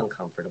might feel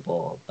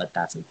uncomfortable, but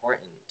that's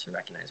important to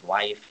recognize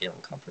why you feel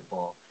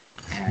uncomfortable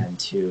and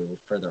to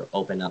further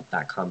open up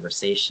that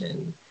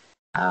conversation.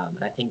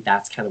 And I think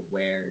that's kind of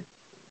where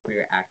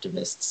queer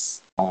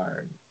activists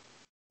are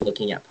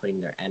looking at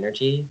putting their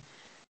energy.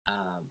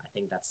 I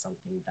think that's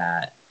something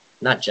that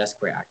not just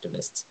queer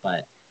activists,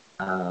 but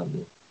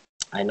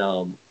I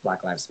know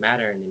Black Lives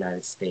Matter in the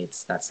United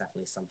States, that's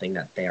definitely something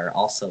that they are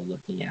also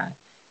looking at,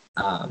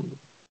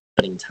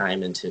 putting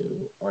time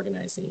into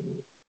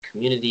organizing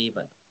community,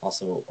 but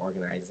also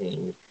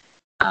organizing,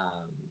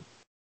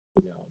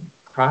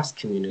 cross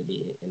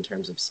community in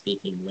terms of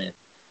speaking with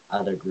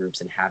other groups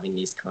and having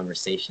these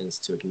conversations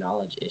to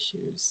acknowledge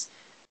issues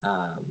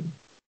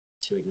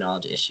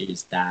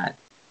that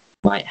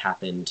might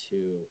happen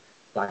to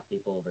Black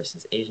people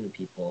versus Asian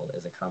people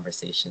is a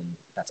conversation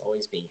that's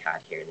always being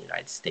had here in the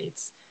United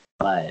States,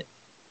 but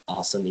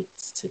also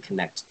needs to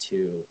connect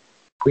to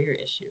queer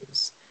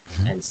issues.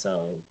 And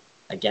so,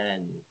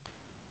 again,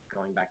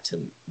 going back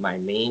to my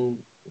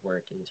main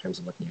work in terms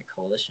of looking at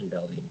coalition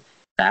building,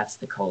 that's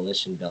the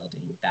coalition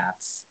building,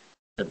 that's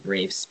the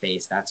brave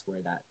space, that's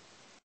where that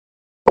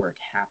work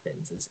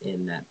happens, is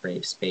in that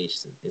brave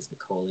space, is the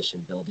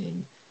coalition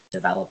building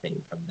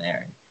developing from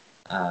there.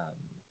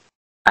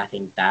 I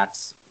think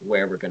that's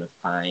where we're going to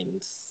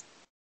find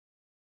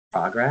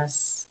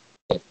progress,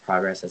 if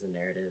progress is a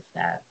narrative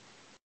that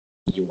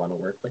you want to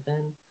work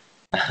within.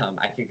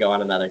 I could go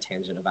on another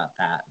tangent about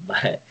that,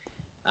 but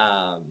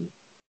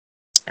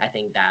I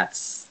think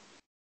that's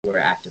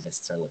where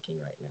activists are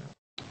looking right now.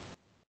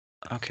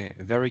 Okay,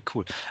 very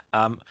cool.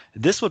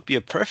 This would be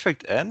a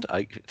perfect end,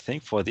 I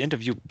think, for the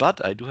interview,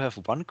 but I do have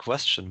one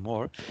question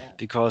more,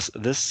 because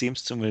this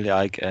seems to me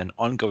like an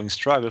ongoing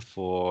struggle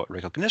for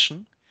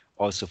recognition,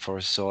 also for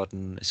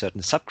certain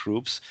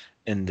subgroups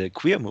in the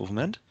queer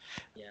movement.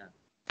 Yeah.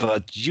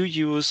 But you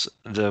use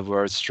the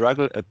word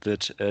struggle a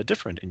bit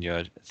different in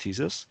your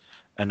thesis,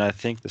 and I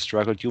think the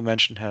struggle you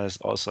mentioned has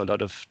also a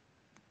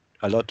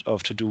lot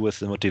of to do with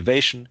the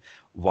motivation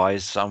why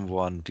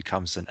someone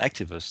becomes an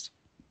activist.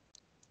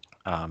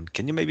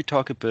 Can you maybe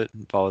talk a bit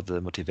about the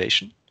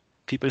motivation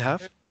people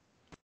have?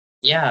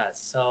 Yeah,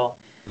 so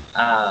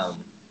I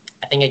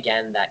think,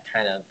 again, that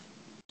kind of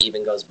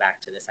even goes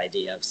back to this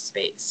idea of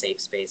safe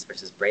space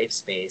versus brave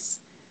space,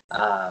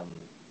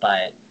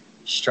 but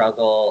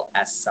struggle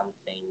as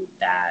something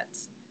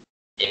that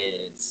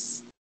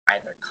is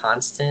either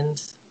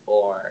constant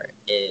or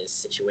is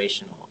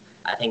situational.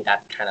 I think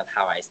that's kind of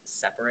how I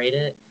separate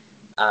it,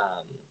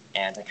 and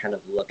I kind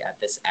of look at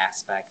this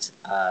aspect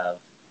of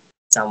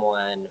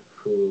someone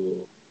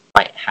who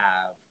might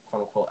have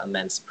quote unquote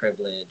immense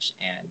privilege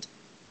and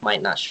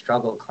might not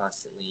struggle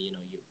constantly.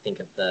 You think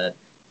of the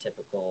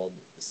typical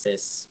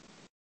cis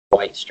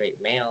white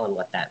straight male and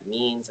what that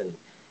means, and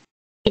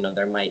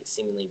there might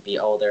seemingly be,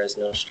 there is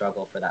no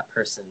struggle for that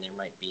person. There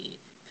might be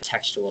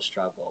contextual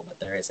struggle, but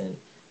there isn't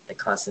the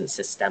constant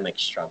systemic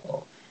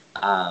struggle.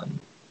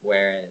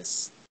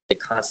 Whereas the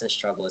constant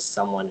struggle is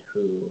someone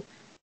who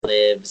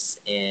lives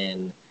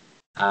in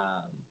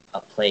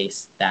a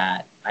place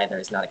that either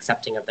is not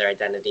accepting of their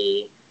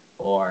identity,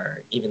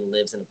 or even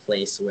lives in a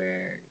place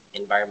where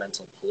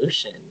environmental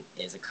pollution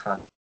is a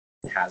constant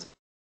hazard.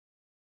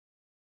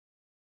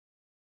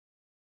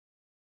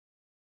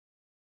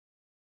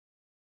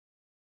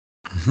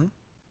 Mm-hmm.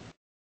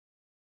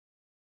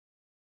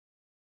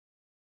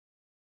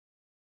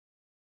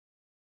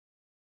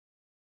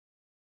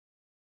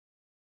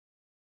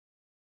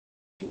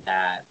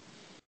 That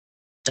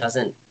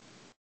doesn't,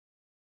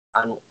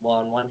 on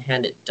one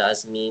hand, it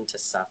does mean to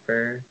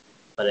suffer,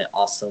 but it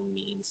also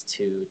means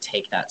to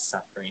take that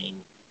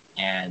suffering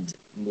and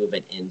move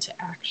it into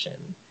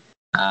action.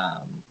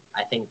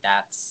 I think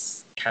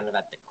that's kind of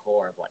at the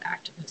core of what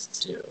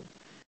activists do.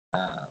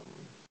 I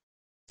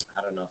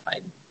don't know if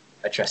I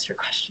addressed your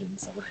question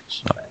so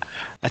much, but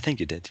I think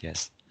you did,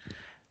 yes.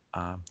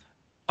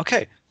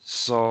 Okay,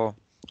 so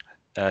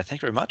thank you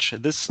very much.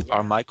 These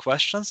are my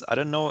questions. I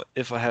don't know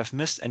if I have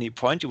missed any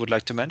point you would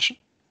like to mention.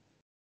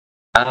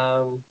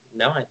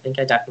 No, I think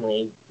I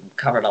definitely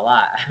covered a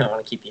lot. I don't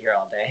want to keep you here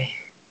all day.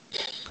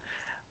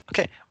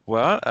 Okay,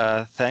 well,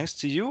 thanks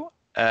to you.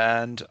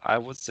 And I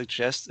would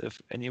suggest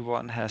if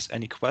anyone has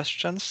any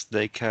questions,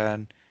 they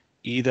can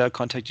either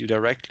contact you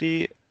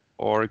directly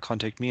or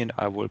contact me and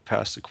I will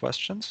pass the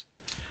questions.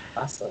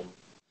 Awesome.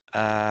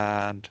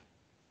 And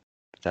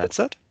that's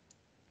it.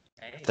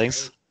 Okay,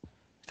 Thanks. great.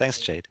 Thanks,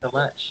 Jade. So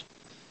much.